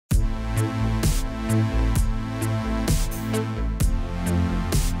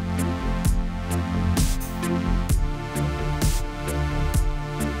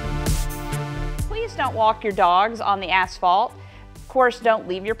don't walk your dogs on the asphalt. Of course, don't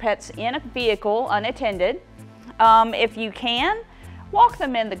leave your pets in a vehicle unattended. If you can, walk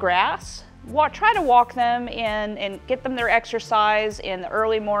them in the grass. Try to walk them in and get them their exercise in the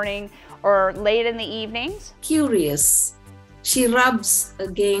early morning or late in the evenings. Curious, she rubs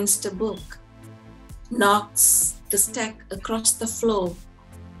against a book, knocks the stack across the floor,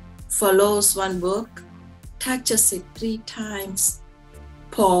 follows one book, touches it 3 times,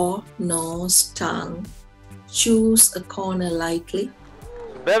 paw, nose, tongue, chews a corner lightly.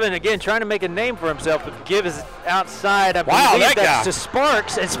 Bevan again trying to make a name for himself, but give is outside. I wow, believe that's to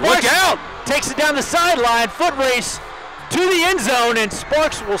Sparks, and Sparks look out! Takes it down the sideline, foot race to the end zone, and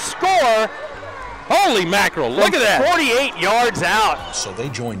Sparks will score. Holy mackerel, look at that. 48 yards out. So they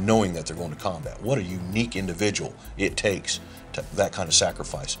join knowing that they're going to combat. What a unique individual it takes to that kind of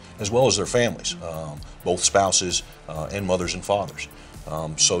sacrifice, as well as their families, both spouses and mothers and fathers.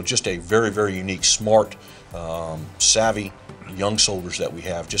 So just a very, very unique, smart, savvy young soldiers that we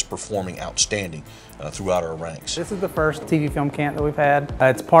have, just performing outstanding throughout our ranks. This is the first TV film camp that we've had.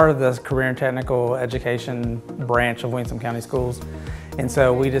 It's part of the Career and Technical Education branch of Williamson County Schools. And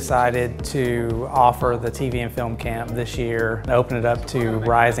so we decided to offer the TV and film camp this year and open it up to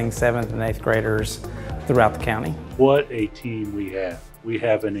rising 7th and 8th graders throughout the county. What a team we have. We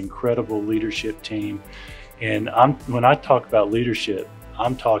have an incredible leadership team. And when I talk about leadership,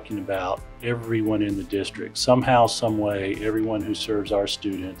 I'm talking about everyone in the district. Somehow, some way, everyone who serves our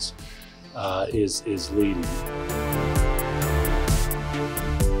students is leading.